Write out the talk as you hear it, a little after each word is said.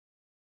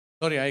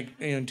Sorry, I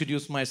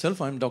introduced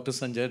myself. I'm Dr.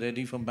 Sanjay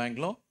Reddy from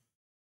Bangalore.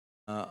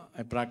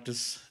 I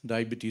practice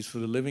diabetes for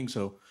a living.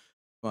 So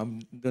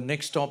the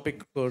next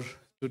topic for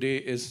today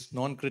is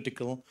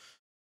non-critical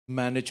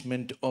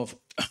management of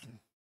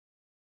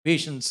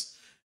patients,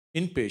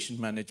 inpatient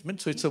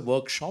management. So it's a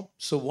workshop.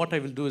 So what I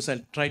will do is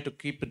I'll try to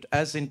keep it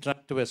as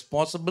interactive as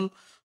possible,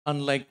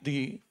 unlike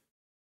the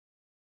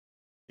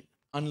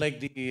unlike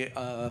the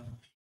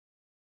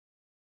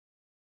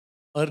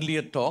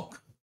earlier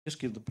talk. Just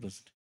give the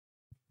present.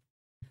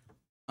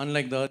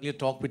 Unlike the earlier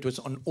talk, which was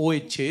on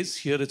OHAs,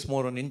 here it's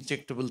more on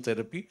injectable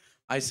therapy.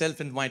 I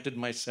self-invited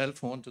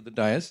myself onto the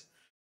dais.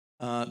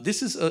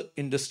 This is an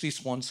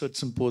industry-sponsored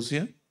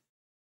symposium,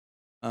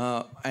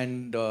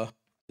 and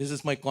this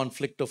is my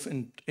conflict of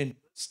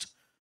interest.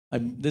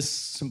 This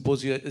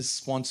symposium is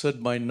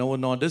sponsored by Novo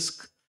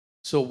Nordisk.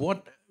 So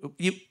what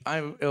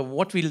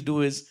we'll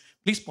do is,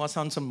 please pass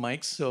on some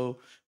mics. So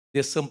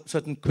there's some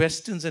certain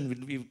questions,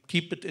 and we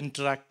keep it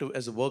interactive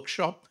as a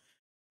workshop.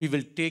 We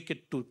will take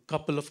it to a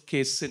couple of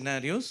case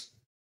scenarios.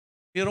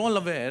 We are all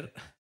aware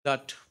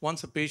that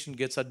once a patient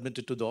gets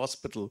admitted to the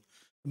hospital,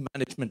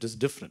 management is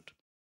different.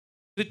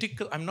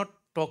 Critical, I'm not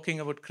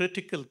talking about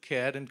critical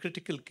care. In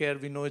critical care,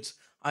 we know it's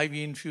IV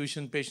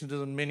infusion, patient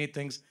is on many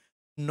things.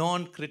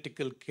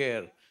 Non-critical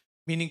care,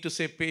 meaning to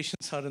say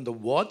patients are in the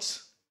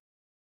wards.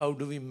 How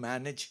do we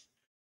manage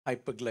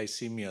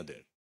hyperglycemia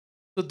there?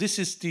 So this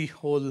is the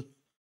whole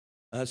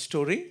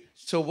story.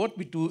 So what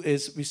we do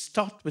is we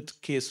start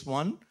with case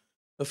one,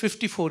 a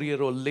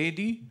 54-year-old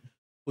lady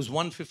who's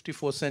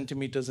 154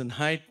 centimeters in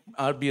height.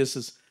 RBS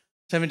is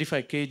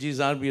 75 kgs,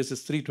 RBS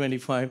is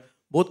 325.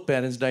 Both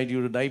parents died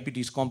due to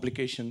diabetes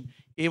complication.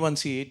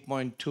 A1C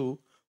 8.2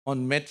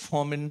 on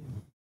metformin,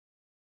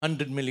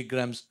 100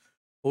 milligrams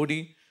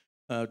OD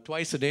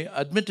twice a day.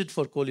 Admitted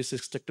for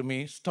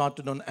cholecystectomy,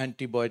 started on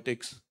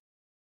antibiotics.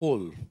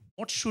 Whole.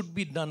 What should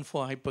be done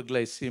for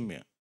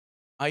hyperglycemia?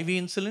 IV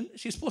insulin,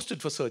 she's posted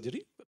for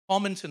surgery.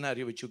 Common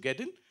scenario which you get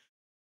in,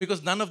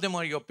 because none of them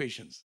are your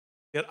patients.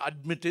 They're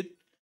admitted,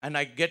 and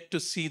I get to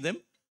see them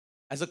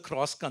as a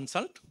cross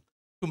consult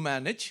to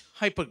manage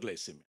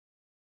hyperglycemia.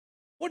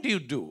 What do you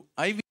do?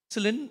 IV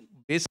insulin,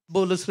 basic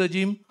bolus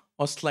regime,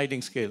 or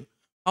sliding scale?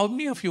 How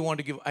many of you want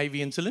to give IV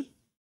insulin?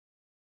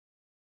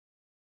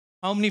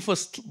 How many for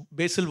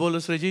basal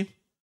bolus regime?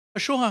 A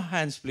show of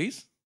hands,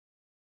 please.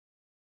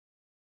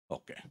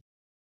 Okay.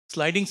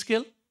 Sliding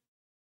scale?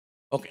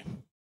 Okay.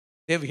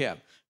 There we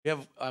have. We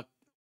have a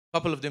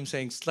couple of them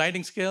saying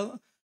sliding scale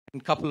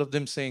and a couple of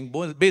them saying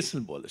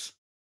basal bolus.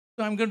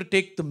 So I'm going to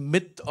take the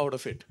myth out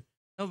of it.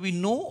 Now we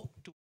know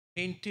to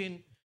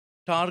maintain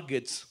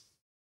targets,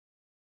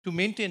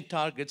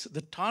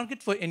 the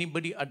target for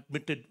anybody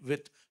admitted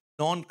with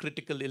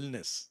non-critical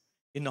illness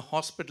in a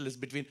hospital is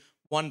between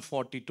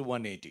 140 to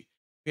 180.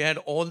 We had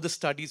all the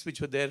studies which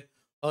were there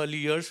early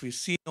years. We've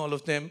seen all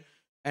of them.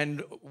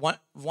 And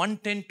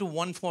 110 to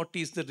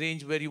 140 is the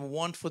range where you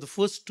want for the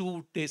first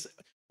 2 days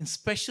in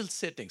special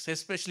settings,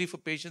 especially for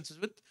patients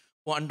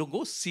who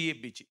undergo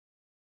CABG.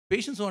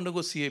 Patients who undergo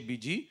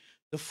CABG,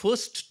 the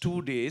first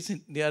 2 days,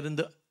 they are in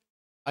the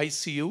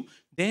ICU.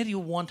 There you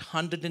want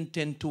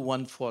 110 to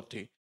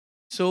 140.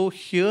 So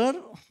here,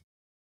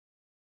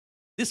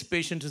 this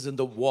patient is in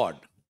the ward.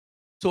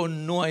 So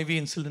no IV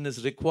insulin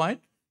is required.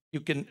 You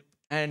can,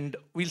 and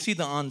we'll see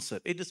the answer.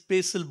 It is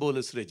basal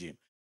bolus regime.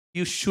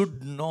 You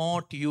should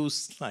not use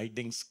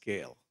sliding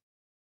scale.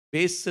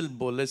 Basal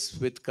bolus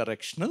with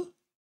correctional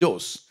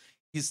dose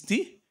is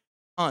the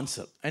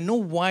answer. I know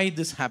why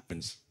this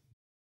happens.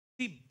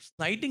 The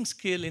sliding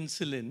scale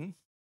insulin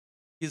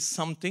is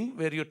something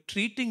where you're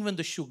treating when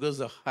the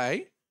sugars are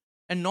high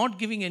and not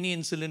giving any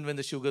insulin when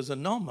the sugars are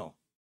normal.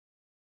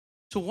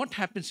 So what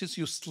happens is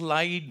you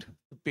slide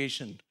the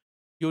patient.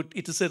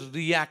 It is a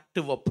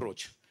reactive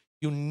approach.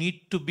 You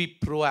need to be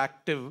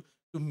proactive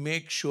to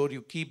make sure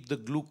you keep the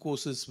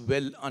glucoses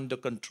well under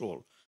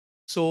control.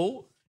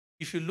 So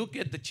if you look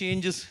at the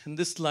changes in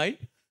this slide,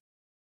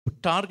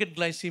 target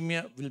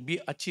glycemia will be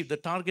achieved. The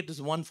target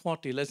is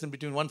 140, less than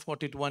between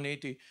 140 to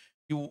 180.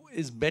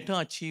 Is better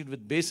achieved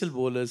with basal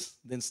bolus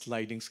than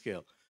sliding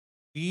scale.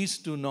 Please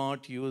do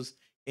not use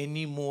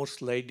any more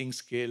sliding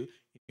scale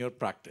in your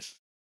practice.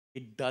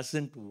 It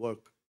doesn't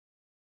work.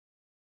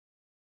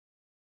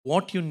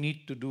 What you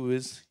need to do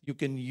is you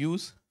can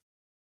use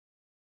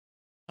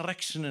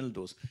correctional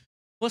dose.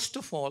 First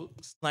of all,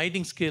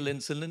 sliding scale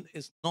insulin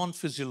is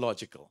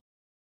non-physiological.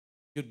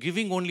 You're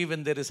giving only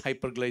when there is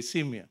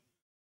hyperglycemia.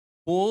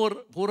 Poorer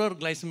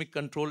glycemic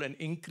control and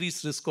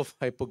increased risk of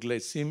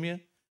hypoglycemia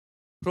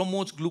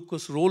promotes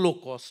glucose roller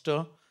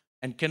coaster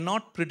and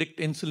cannot predict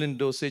insulin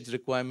dosage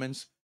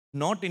requirements,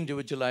 not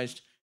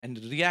individualized,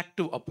 and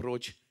reactive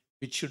approach,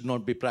 which should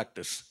not be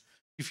practiced.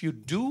 If you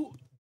do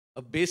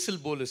a basal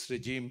bolus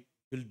regime,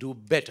 you'll do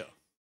better.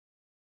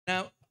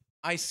 Now,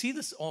 I see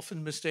this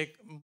often mistake.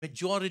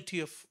 Majority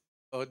of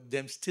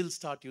them still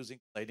start using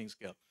sliding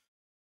scale.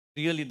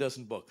 Really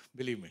doesn't work,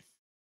 believe me.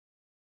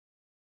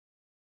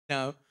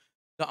 Now,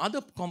 the other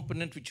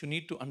component which you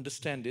need to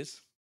understand is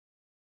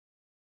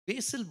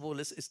Basal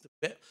bolus is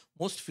the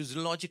most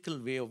physiological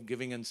way of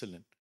giving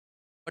insulin.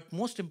 But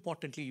most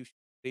importantly, you should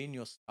train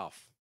your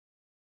staff.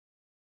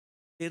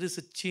 There is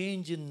a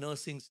change in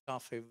nursing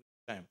staff every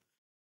time.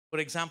 For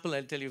example,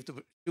 I'll tell you, if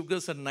the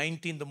sugars are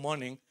 90 in the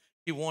morning,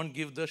 he won't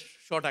give the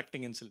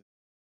short-acting insulin.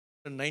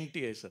 So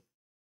 90, I said.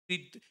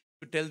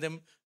 To tell them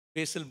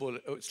basal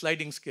bolus,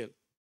 sliding scale.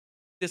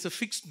 There's a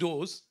fixed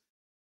dose.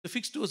 The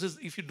fixed dose is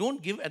if you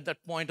don't give at that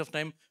point of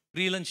time,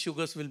 prevalent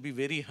sugars will be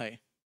very high.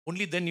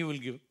 Only then you will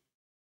give.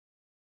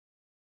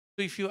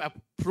 So if you are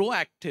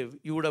proactive,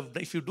 you would have,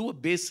 if you do a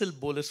basal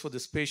bolus for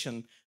this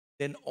patient,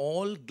 then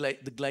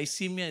the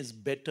glycemia is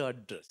better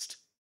addressed.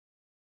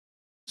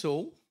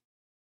 So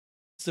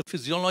it's a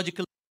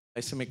physiological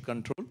glycemic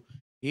control.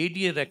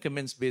 ADA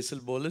recommends basal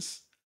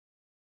bolus.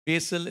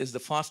 Basal is the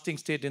fasting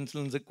state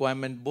insulin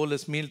requirement,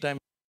 bolus mealtime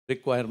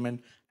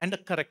requirement, and a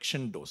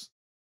correction dose.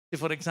 So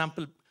for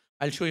example,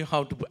 I'll show you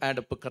how to add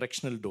up a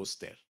correctional dose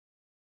there.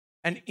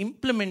 And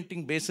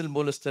implementing basal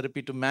bolus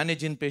therapy to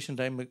manage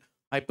inpatient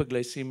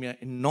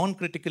hyperglycemia in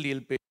non-critically ill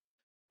patients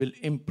will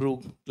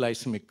improve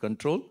glycemic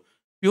control,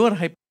 pure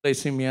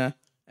hyperglycemia,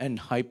 and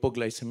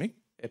hypoglycemic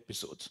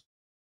episodes.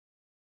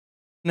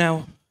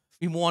 Now,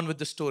 we move on with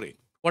the story.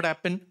 What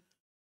happened?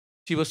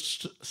 She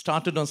was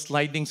started on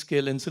sliding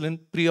scale insulin,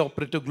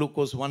 preoperative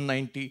glucose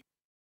 190,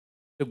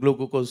 the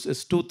glucose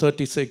is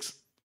 236,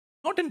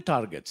 not in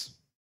targets.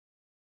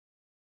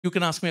 You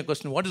can ask me a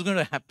question, what is going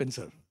to happen,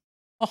 sir?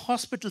 A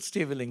hospital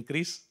stay will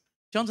increase.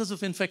 Chances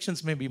of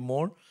infections may be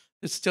more.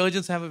 The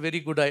surgeons have a very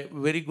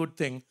good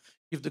thing.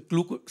 If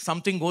the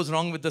something goes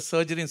wrong with the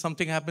surgery and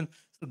something happens,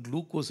 the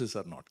glucoses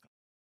are not.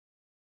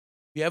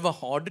 We have a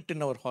audit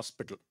in our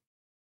hospital.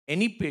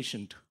 Any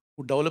patient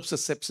who develops a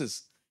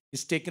sepsis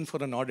is taken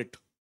for an audit.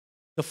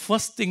 The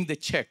first thing they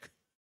check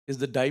is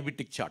the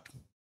diabetic chart.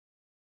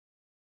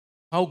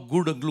 How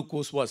good a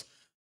glucose was.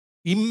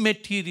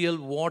 Immaterial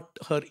what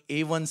her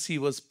A1C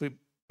was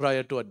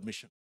prior to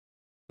admission.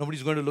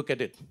 Nobody's going to look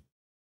at it.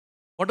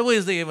 Whatever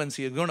is the A1C,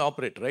 you're going to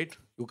operate, right?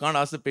 You can't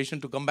ask the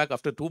patient to come back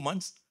after 2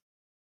 months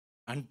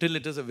until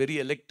it is a very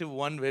elective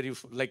one where you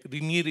like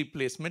knee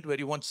replacement, where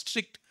you want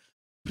strict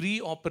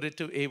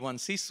pre-operative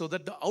A1C so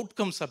that the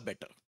outcomes are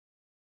better.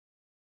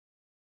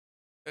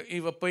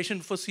 If a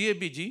patient for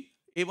CABG,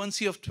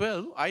 A1C of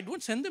 12, I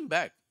don't send them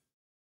back.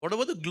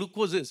 Whatever the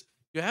glucose is,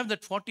 you have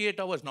that 48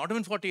 hours, not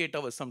even 48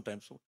 hours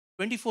sometimes, so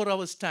 24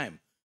 hours time.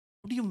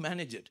 How do you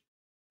manage it?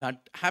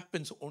 That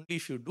happens only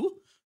if you do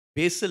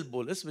basal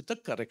bolus with a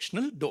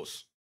correctional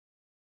dose.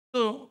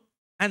 So,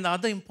 and the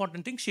other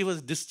important thing, she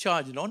was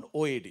discharged on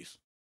OADs.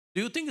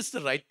 Do you think it's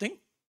the right thing?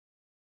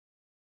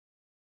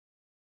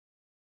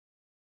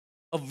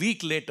 A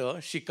week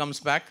later, she comes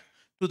back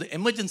to the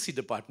emergency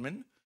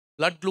department.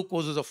 Blood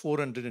glucose is of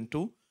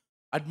 402,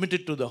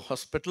 admitted to the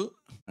hospital.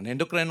 An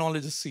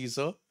endocrinologist sees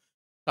her,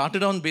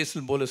 started on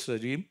basal bolus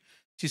regime.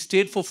 She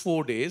stayed for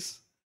 4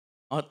 days,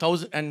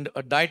 and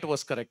a diet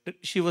was corrected.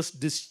 She was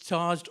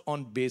discharged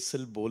on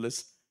basal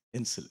bolus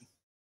insulin.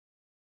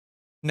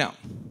 Now,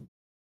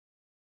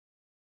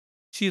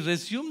 she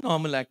resumed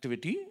normal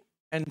activity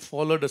and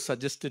followed a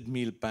suggested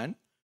meal plan.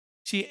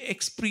 She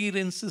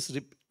experiences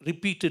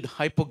repeated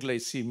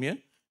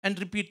hypoglycemia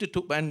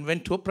and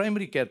went to a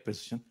primary care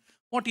physician.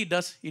 What he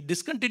does, he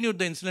discontinued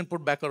the insulin,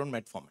 put back her on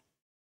metformin.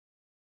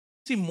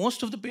 See,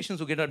 most of the patients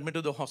who get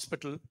admitted to the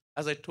hospital,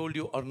 as I told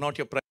you, are not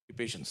your primary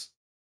patients.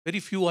 Very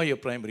few are your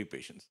primary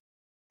patients.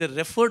 They're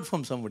referred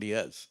from somebody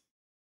else.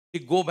 They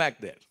go back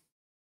there.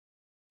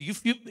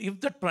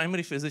 If that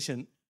primary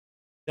physician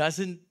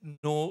doesn't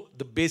know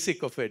the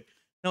basic of it,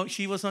 now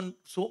she was on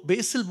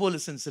basal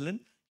bolus insulin,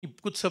 he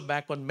puts her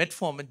back on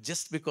metformin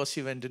just because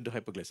she went into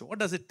hypoglycemia. What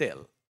does it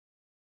tell?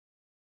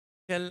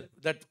 Tell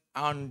that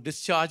on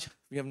discharge,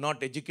 we have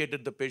not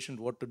educated the patient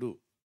what to do.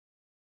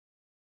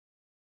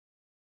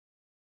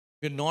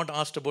 We're not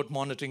asked about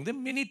monitoring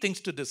them, many things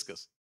to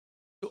discuss.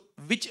 So,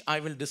 which I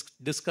will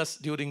discuss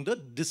during the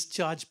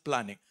discharge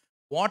planning.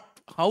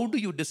 How do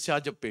you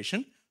discharge a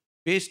patient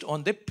based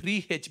on the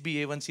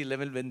pre-HbA1c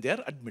level when they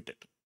are admitted?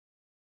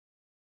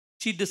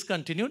 She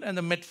discontinued and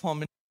the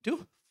metformin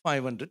to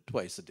 500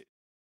 twice a day.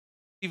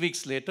 3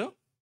 weeks later,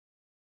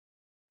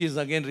 she is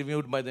again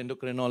reviewed by the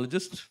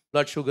endocrinologist.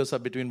 Blood sugars are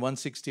between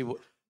 160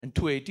 and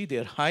 280. They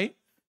are high.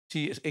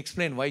 She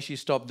explained why she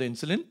stopped the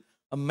insulin.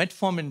 A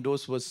metformin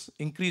dose was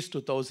increased to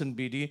 1000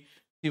 BD.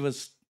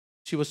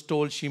 She was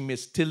told she may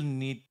still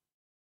need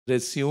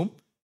resume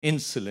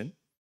insulin.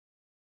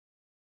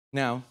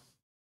 Now,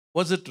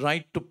 was it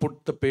right to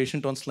put the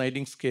patient on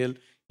sliding scale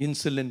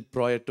insulin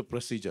prior to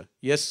procedure?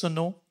 Yes or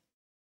no?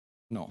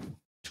 No.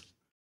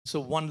 So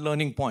one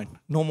learning point,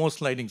 no more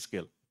sliding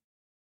scale.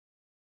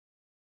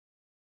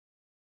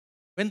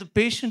 When the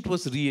patient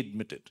was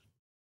readmitted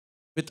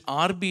with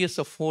RBS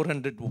of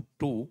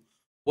 402,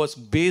 was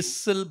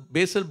basal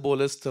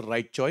bolus the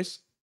right choice?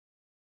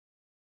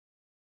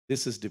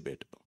 This is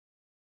debatable.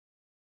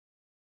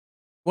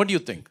 What do you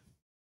think?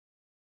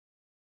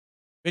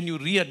 When you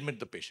readmit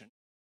the patient,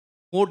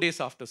 4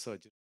 days after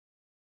surgery,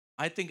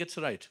 I think it's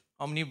right.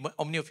 How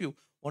many of you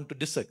want to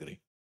disagree?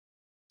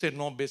 Say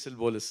no basal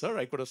bolus, sir.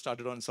 I could have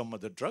started on some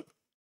other drug.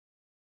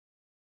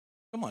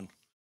 Come on.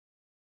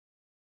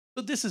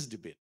 So this is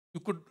debate. You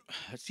could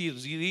see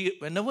really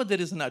whenever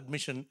there is an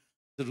admission,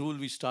 the rule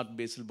we start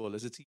basal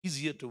bolus. It's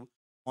easier to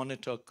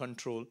monitor,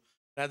 control,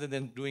 rather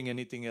than doing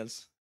anything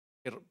else.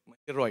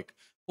 Heroic.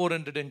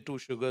 402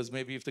 sugars,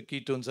 maybe if the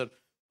ketones are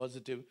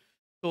positive.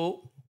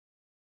 So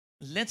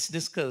let's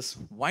discuss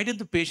why did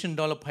the patient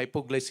develop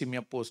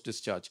hypoglycemia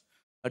post-discharge?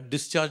 A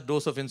discharge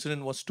dose of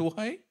insulin was too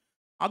high.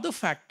 Other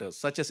factors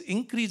such as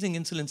increasing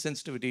insulin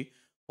sensitivity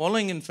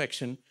following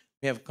infection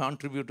may have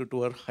contributed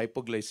to her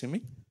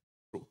hypoglycemic.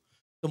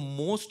 The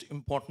most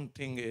important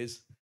thing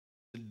is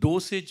the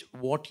dosage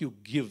what you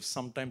give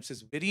sometimes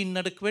is very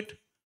inadequate,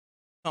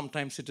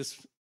 sometimes it is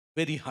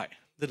very high.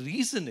 The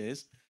reason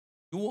is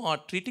you are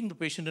treating the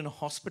patient in a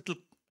hospital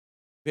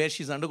where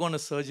she's undergone a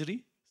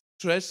surgery,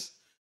 stress,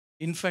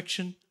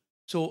 infection,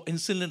 so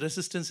insulin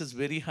resistance is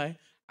very high.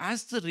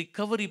 As the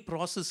recovery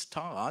process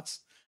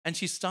starts and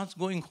she starts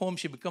going home,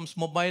 she becomes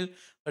mobile,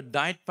 a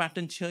diet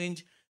pattern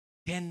change,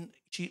 then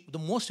the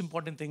most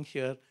important thing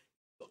here,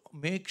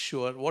 make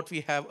sure what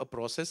we have a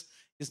process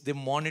is they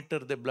monitor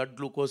the blood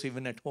glucose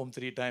even at home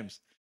 3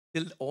 times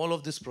till all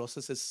of this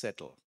process is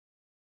settled.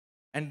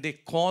 And they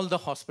call the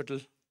hospital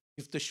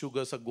if the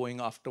sugars are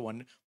going after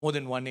more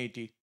than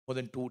 180, more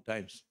than 2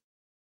 times.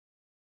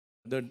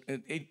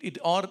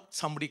 Or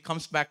somebody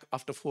comes back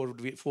after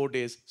 4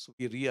 days, so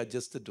we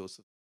readjust the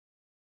doses.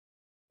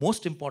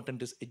 Most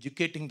important is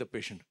educating the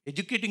patient.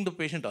 Educating the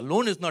patient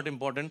alone is not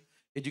important,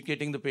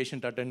 educating the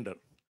patient attender.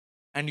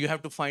 And you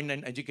have to find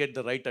and educate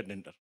the right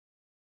attender.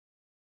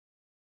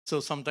 So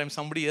sometimes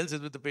somebody else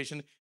is with the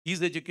patient,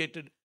 he's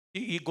educated,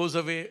 he goes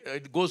away,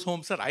 goes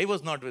home, sir, I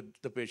was not with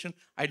the patient,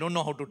 I don't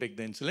know how to take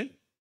the insulin.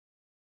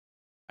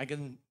 I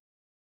can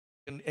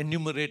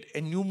enumerate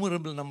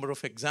innumerable number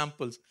of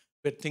examples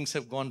where things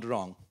have gone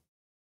wrong.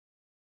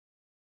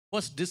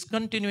 Was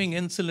discontinuing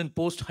insulin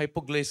post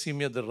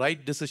hypoglycemia the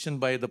right decision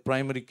by the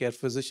primary care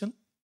physician?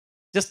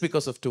 Just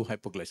because of 2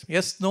 hypoglycemia?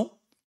 Yes, no?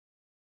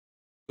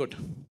 Good.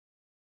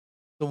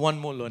 So one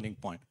more learning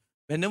point.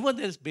 Whenever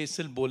there's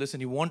basal bolus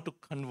and you want to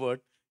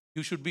convert,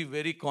 you should be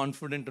very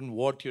confident in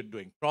what you're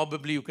doing.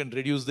 Probably you can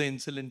reduce the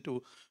insulin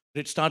to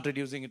start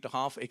reducing it to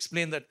half.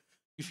 Explain that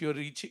if you're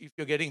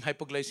getting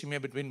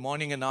hypoglycemia between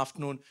morning and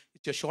afternoon,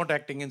 it's a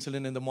short-acting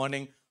insulin in the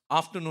morning,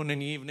 afternoon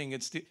and evening.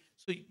 So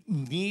you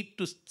need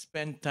to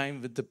spend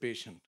time with the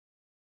patient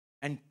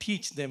and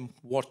teach them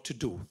what to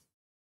do.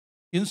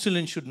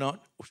 Insulin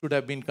should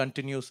have been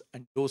continuous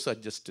and dose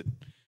adjusted.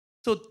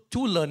 So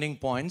 2 learning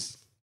points.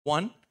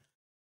 One,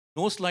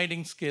 no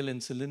sliding scale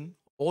insulin,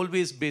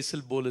 always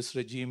basal bolus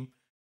regime.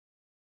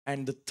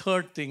 And the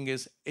third thing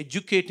is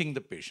educating the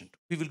patient.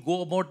 We will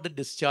go about the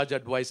discharge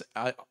advice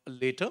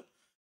later.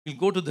 We'll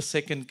go to the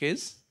second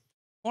case.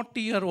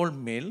 40-year-old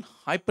male,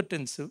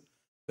 hypertensive,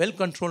 well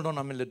controlled on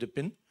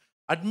amlodipine,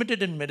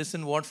 admitted in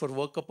medicine ward for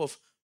workup of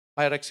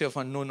pyrexia of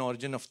unknown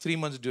origin of 3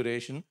 months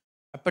duration,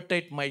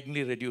 appetite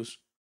mildly reduced,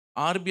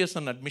 RBS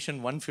on admission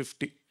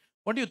 150.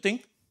 What do you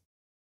think?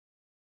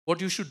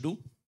 What you should do?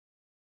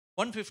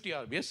 150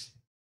 RBS?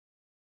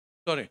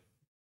 Sorry.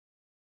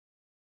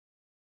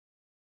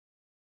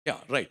 Yeah,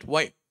 right.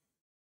 Why?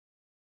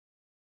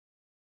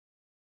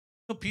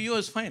 So PO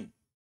is fine.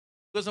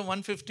 Because of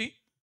 150,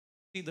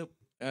 see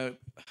uh,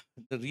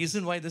 the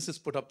reason why this is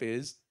put up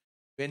is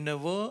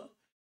whenever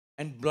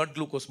and blood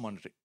glucose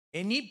monitoring.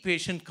 Any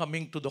patient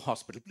coming to the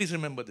hospital, please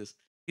remember this.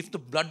 If the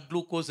blood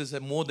glucose is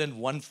more than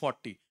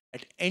 140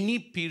 at any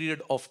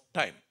period of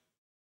time,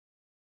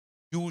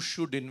 you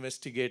should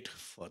investigate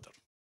further.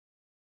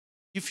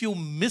 If you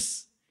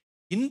miss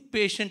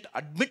inpatient,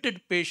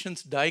 admitted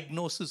patient's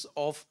diagnosis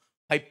of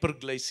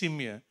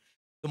hyperglycemia,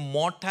 the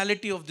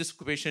mortality of this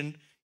patient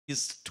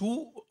is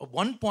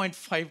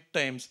 1.5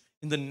 times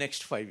in the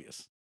next 5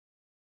 years.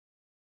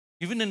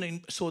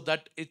 So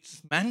that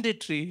it's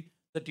mandatory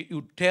that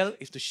you tell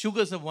if the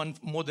sugars are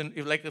more than,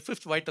 like the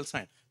 5th vital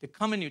sign, they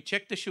come and you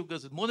check the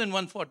sugars more than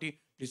 140,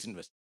 please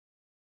invest.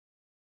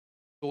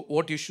 So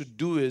what you should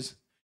do is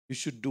you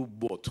should do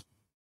both.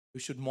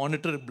 You should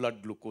monitor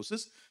blood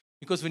glucoses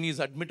because when he's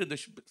admitted,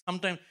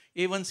 sometimes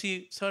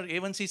A1C, sir,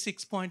 A1C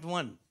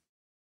 6.1.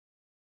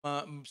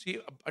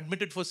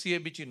 Admitted for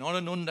CABG, not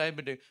a known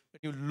diabetic.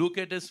 When you look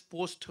at his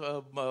post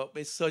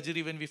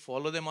surgery, when we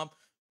follow them up,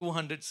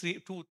 200,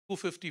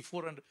 250,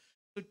 400.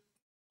 So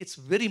it's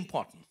very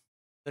important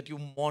that you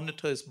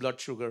monitor his blood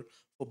sugar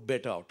for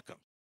better outcome.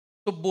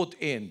 So both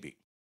A and B.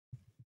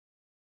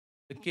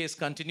 The case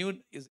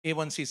continued is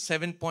A1C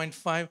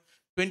 7.5,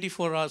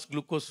 24 hours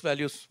glucose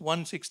values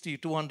 160,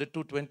 200,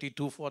 220,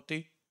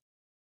 240.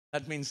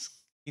 That means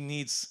he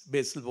needs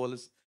basal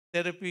bolus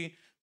therapy.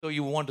 So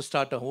you want to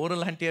start a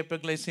oral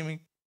anti-hyperglycemic,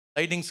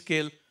 sliding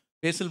scale,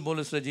 basal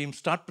bolus regime,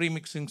 start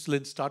premixing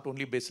insulin, start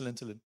only basal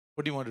insulin.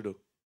 What do you want to do?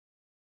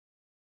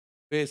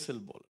 Basal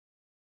bolus.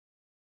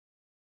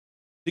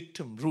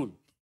 Dictum rule,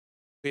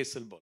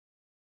 basal bolus.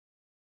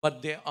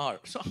 But they are.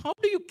 So how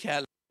do you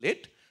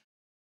calculate?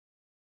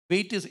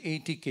 Weight is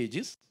 80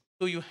 kgs.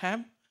 So you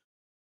have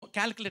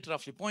calculate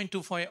roughly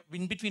 0.25,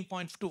 in between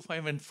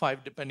 0.25 and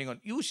 5, depending on,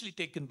 usually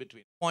taken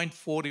between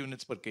 0.4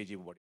 units per kg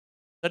of body.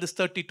 That is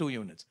 32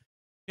 units.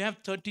 You have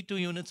 32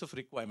 units of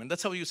requirement.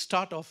 That's how you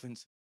start off.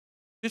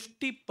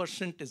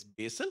 50% is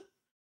basal.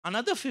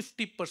 Another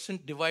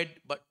 50% divide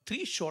by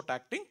 3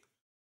 short-acting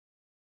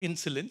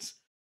insulins.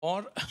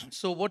 Or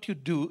so what you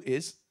do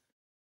is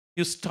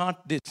you start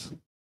this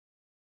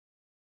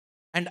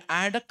and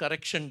add a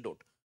correction dose.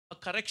 A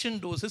correction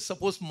dose is,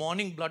 suppose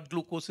morning blood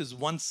glucose is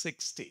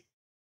 160.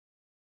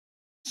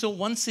 So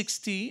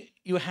 160,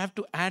 you have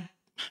to add,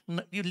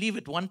 you leave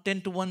it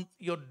 110 to 1.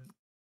 Your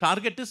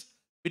target is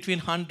between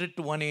 100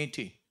 to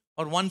 180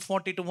 or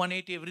 140 to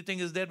 180. Everything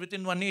is there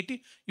within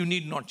 180. You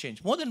need not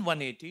change. More than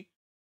 180,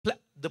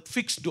 the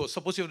fixed dose.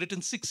 Suppose you've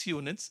written 6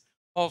 units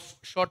of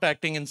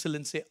short-acting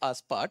insulin, say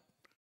aspart.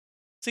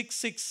 6,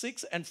 6,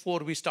 6, and 4,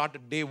 we start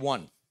at day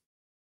 1.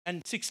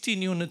 And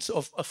 16 units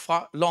of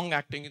a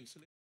long-acting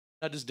insulin,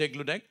 that is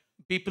degludec.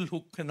 People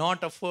who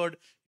cannot afford, if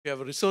you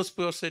have a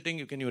resource-poor setting,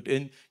 you can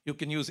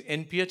use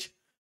NPH.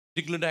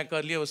 Degludec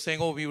earlier was saying,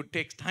 oh, we would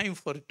take time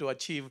for it to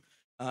achieve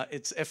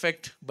its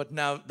effect, but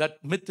now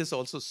that myth is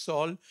also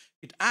solved.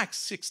 It acts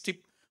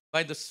 60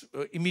 by this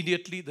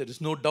immediately. There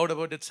is no doubt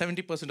about it.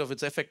 70% of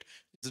its effect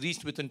is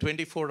reached within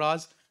 24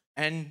 hours,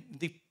 and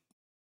the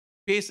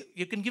pace,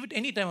 you can give it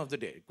any time of the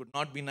day. It could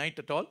not be night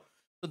at all.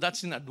 So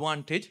that's an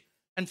advantage.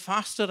 And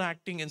faster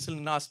acting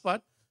insulin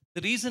aspart.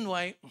 The reason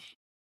why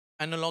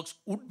analogs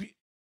would be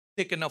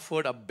taken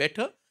afford are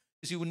better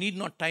is you need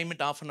not time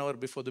it half an hour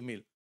before the meal.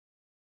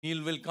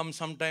 Meal will come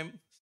sometime,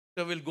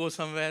 sister will go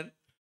somewhere,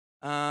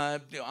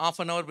 half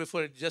an hour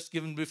before, just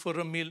given before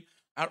a meal.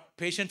 Our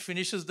patient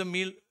finishes the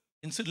meal,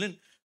 insulin,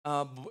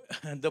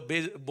 the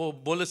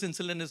bolus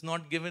insulin is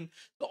not given.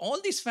 So all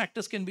these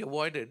factors can be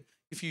avoided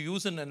if you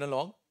use an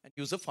analog and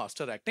use a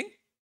faster acting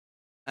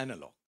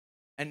analog.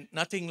 And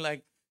nothing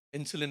like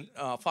insulin,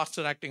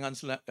 faster acting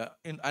insulin,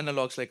 in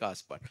analogs like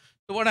aspart.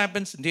 So what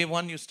happens? Day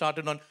 1, you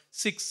started on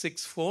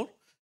 664.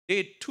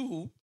 Day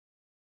 2,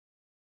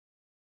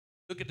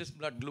 look at this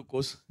blood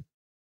glucose.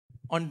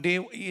 On day,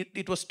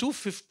 it was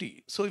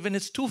 250. So when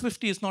it's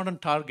 250, it's not on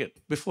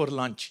target before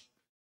lunch.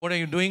 What are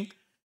you doing?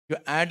 You're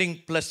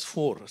adding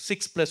 +4.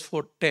 6 +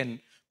 4, 10.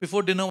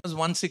 Before dinner was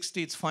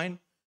 160, it's fine.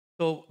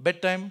 So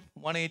bedtime,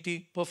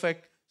 180,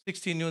 perfect.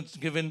 16 units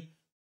given.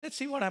 Let's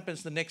see what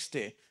happens the next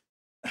day.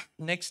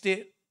 Next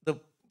day, the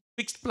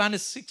fixed plan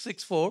is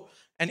 664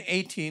 and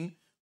 18,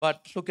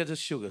 but look at the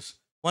sugars.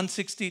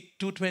 160,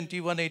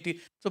 220, 180.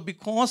 So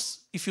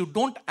because if you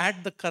don't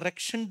add the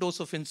correction dose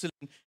of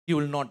insulin, you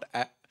will not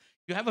add.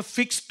 You have a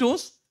fixed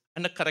dose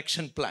and a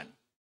correction plan.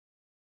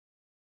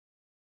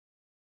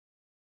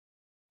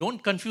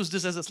 Don't confuse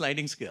this as a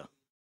sliding scale.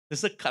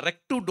 This is a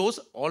corrective dose.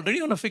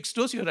 Already on a fixed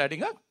dose, you're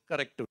adding a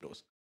corrective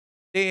dose.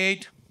 Day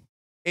 8,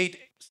 8,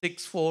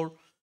 6, 4,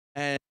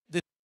 and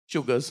this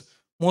sugars.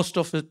 Most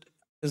of it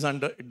is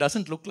under, it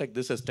doesn't look like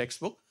this as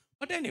textbook,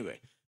 but anyway,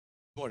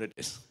 what it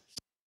is.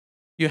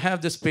 You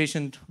have this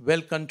patient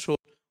well controlled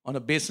on a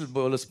basal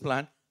bolus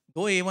plan,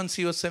 though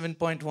A1C was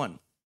 7.1.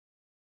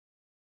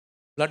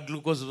 Blood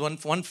glucose was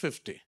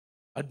 150,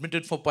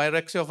 admitted for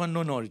pyrexia of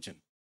unknown origin.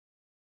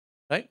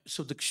 Right?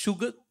 So the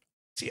sugar,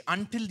 see,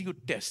 until you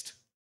test,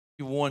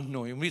 you won't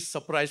know. You'll be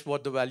surprised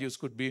what the values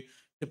could be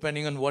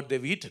depending on what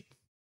they've eaten.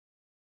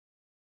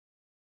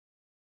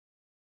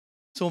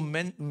 So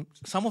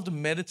some of the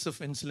merits of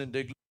insulin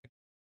degludec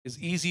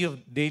is easy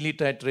of daily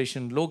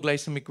titration, low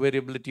glycemic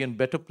variability, and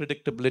better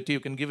predictability. You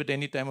can give it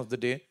any time of the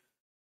day.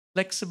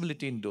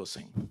 Flexibility in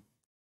dosing.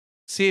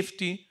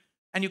 Safety,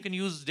 and you can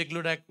use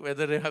degludec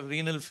whether they have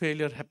renal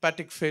failure,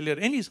 hepatic failure,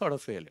 any sort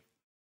of failure.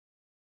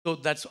 So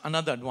that's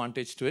another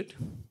advantage to it.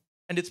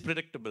 And it's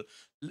predictable.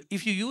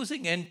 If you're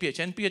using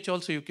NPH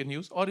also you can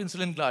use, or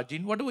insulin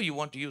glargine, whatever you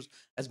want to use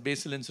as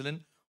basal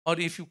insulin, or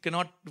if you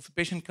cannot, if the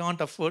patient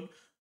can't afford,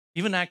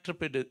 even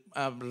rapid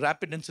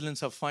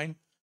insulins are fine,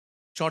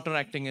 shorter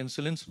acting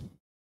insulins.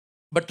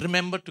 But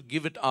remember to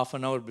give it half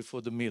an hour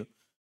before the meal.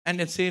 And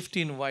it's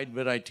safety in a wide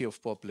variety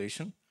of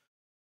population.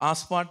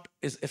 Aspart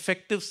is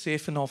effective,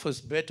 safe, and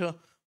offers better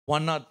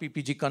 1-hour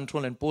PPG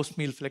control and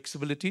post-meal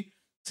flexibility.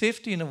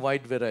 Safety in a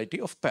wide variety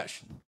of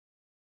passion.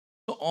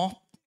 So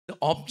the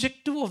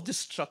objective of this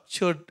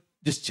structured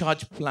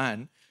discharge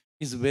plan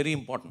is very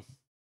important.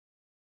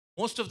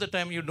 Most of the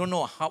time, you don't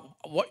know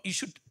what you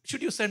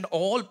should you send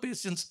all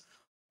patients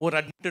who are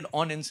admitted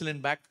on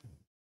insulin back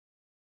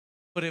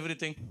for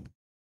everything?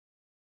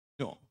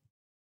 No.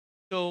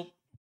 So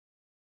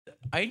the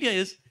idea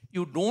is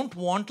you don't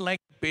want like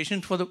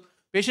patient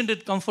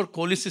did come for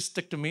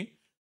cholecystectomy.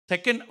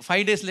 Second,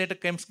 5 days later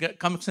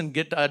comes and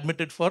get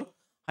admitted for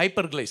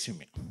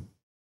hyperglycemia.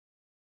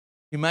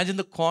 Imagine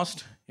the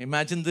cost,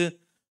 imagine the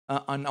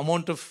an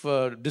amount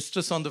of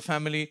distress on the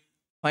family,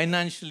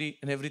 financially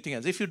and everything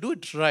else. If you do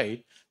it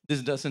right,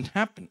 this doesn't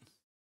happen.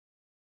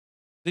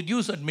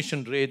 Reduce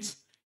admission rates,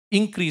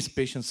 increase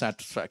patient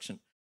satisfaction.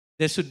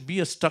 There should be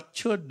a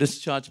structured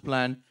discharge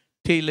plan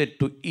tailored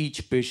to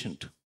each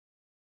patient.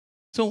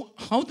 So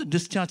how the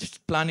discharge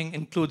planning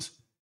includes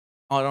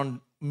around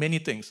many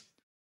things.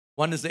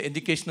 One is the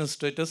educational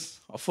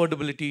status,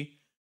 affordability,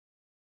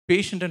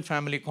 patient and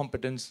family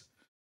competence,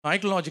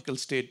 psychological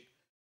state,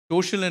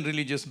 social and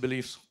religious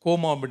beliefs,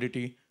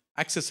 comorbidity,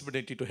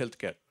 accessibility to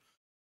healthcare.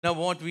 Now,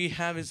 what we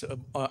have is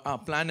a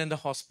plan in the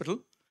hospital.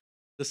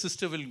 The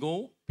sister will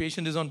go,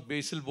 patient is on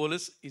basal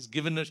bolus, is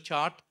given a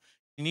chart,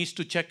 he needs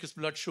to check his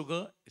blood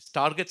sugar, his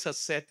targets are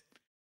set,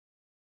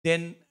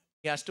 then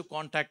he has to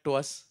contact to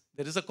us.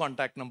 There is a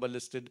contact number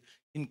listed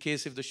in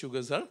case if the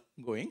sugars are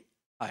going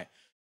high.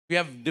 We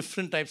have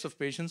different types of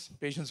patients,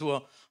 patients who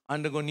are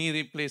undergo knee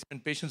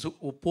replacement, patients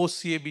who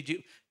post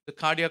CABG. The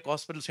cardiac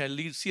hospitals, I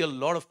see a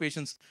lot of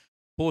patients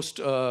post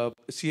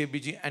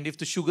CABG. And if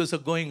the sugars are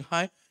going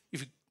high,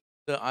 if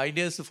the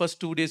idea is the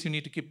first 2 days, you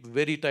need to keep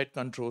very tight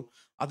control.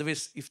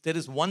 Otherwise, if there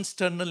is one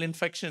sternal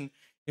infection,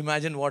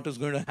 imagine what is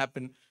going to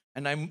happen.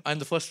 And I'm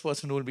the first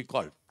person who will be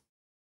called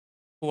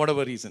for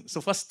whatever reason.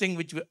 So first thing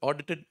which we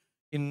audited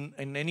in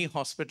any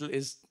hospital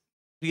is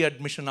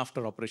readmission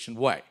after operation.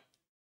 Why?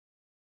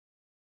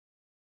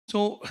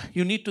 So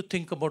you need to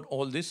think about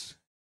all this,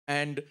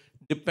 and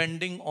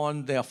depending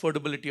on the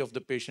affordability of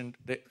the patient,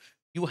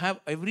 you have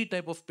every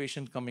type of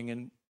patient coming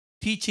in,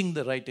 teaching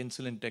the right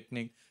insulin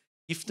technique.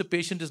 If the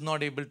patient is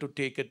not able to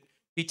take it,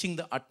 teaching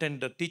the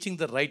attender, teaching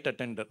the right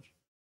attender,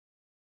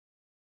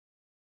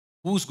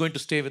 who's going to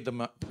stay with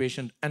the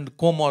patient, and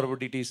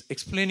comorbidities,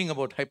 explaining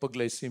about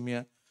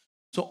hyperglycemia.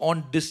 So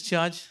on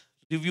discharge,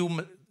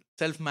 review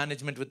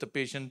self-management with the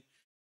patient,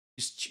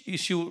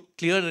 issue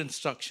clear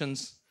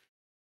instructions.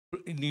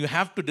 You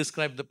have to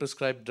describe the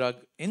prescribed drug,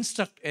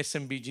 instruct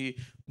SMBG.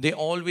 They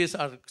always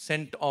are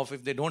sent off.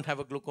 If they don't have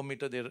a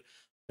glucometer, they're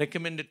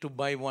recommended to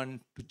buy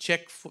one to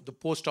check for the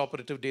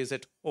post-operative days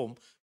at home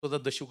so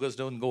that the sugars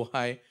don't go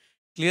high.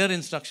 Clear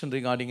instruction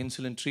regarding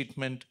insulin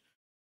treatment,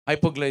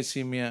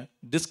 hypoglycemia,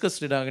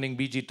 discuss regarding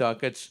BG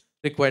targets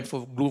required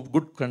for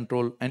good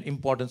control, and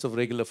importance of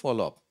regular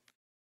follow-up.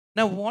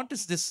 Now, what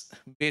is this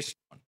based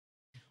on?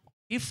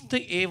 If the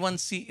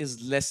A1C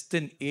is less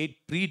than 8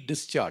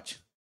 pre-discharge,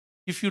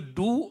 if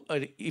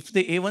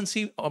the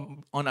A1C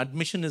on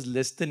admission is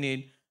less than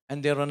 8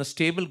 and they're on a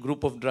stable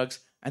group of drugs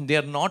and they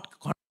are not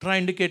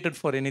contraindicated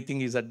for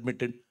anything is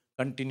admitted,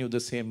 continue the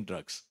same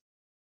drugs.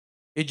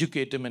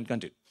 Educate him and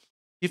continue.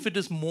 If it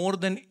is more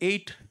than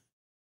 8,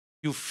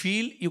 you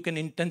feel you can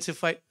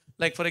intensify,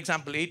 like for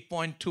example,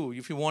 8.2,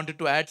 if you wanted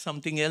to add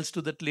something else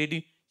to that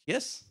lady,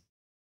 yes.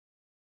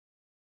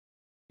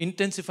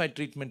 Intensify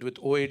treatment with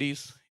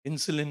OADs,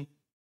 insulin.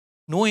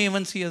 No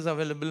A1C is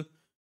available.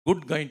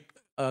 Good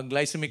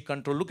glycemic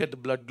control. Look at the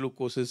blood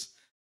glucoses.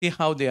 See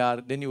how they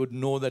are. Then you would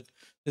know that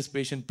this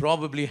patient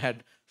probably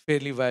had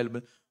fairly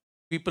viable.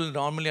 People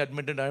normally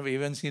admitted have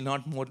A1C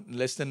not more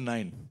less than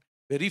 9.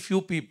 Very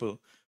few people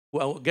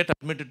who get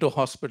admitted to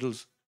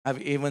hospitals have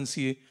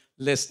A1C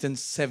less than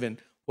 7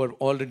 who are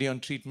already on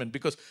treatment,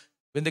 because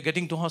when they're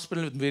getting to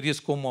hospital with various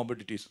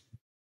comorbidities.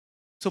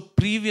 So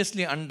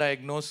previously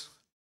undiagnosed,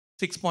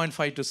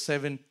 6.5 to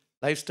 7,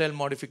 lifestyle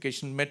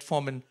modification,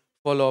 metformin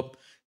follow-up,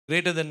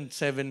 greater than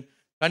 7,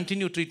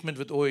 continue treatment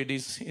with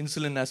OADs,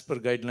 insulin as per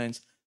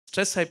guidelines,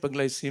 stress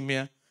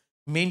hyperglycemia,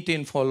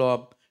 maintain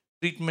follow-up,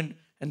 treatment,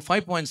 and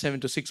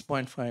 5.7 to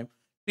 6.5,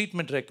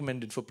 treatment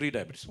recommended for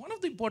prediabetes. One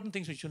of the important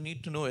things which you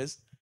need to know is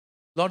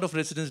a lot of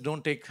residents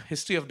don't take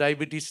history of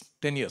diabetes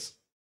 10 years.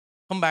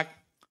 Come back,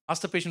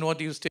 ask the patient what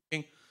he was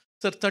taking.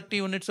 Sir, 30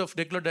 units of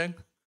declodide,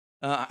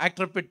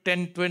 Actrapid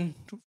 10, 20,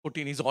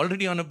 14. He's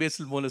already on a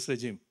basal bolus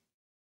regime,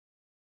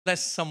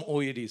 plus some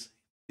OADs.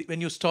 When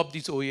you stop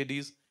these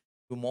OADs,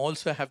 you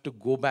also have to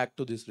go back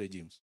to these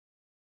regimes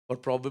or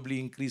probably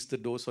increase the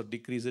dose or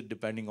decrease it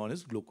depending on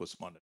his glucose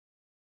monitor.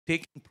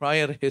 Taking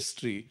prior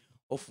history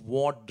of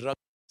what drug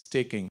is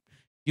taking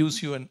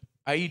gives you an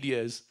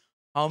idea as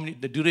how many,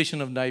 the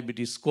duration of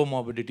diabetes,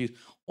 comorbidities,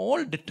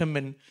 all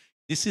determine.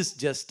 This is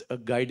just a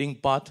guiding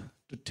path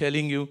to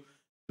telling you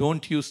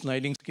don't use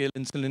sliding scale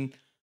insulin.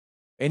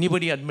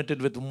 Anybody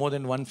admitted with more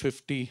than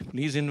 150,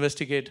 please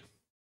investigate.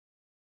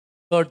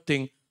 Third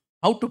thing,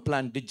 how to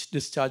plan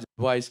discharge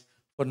advice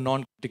for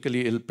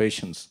non-critically ill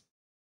patients.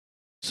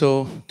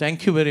 So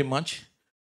thank you very much.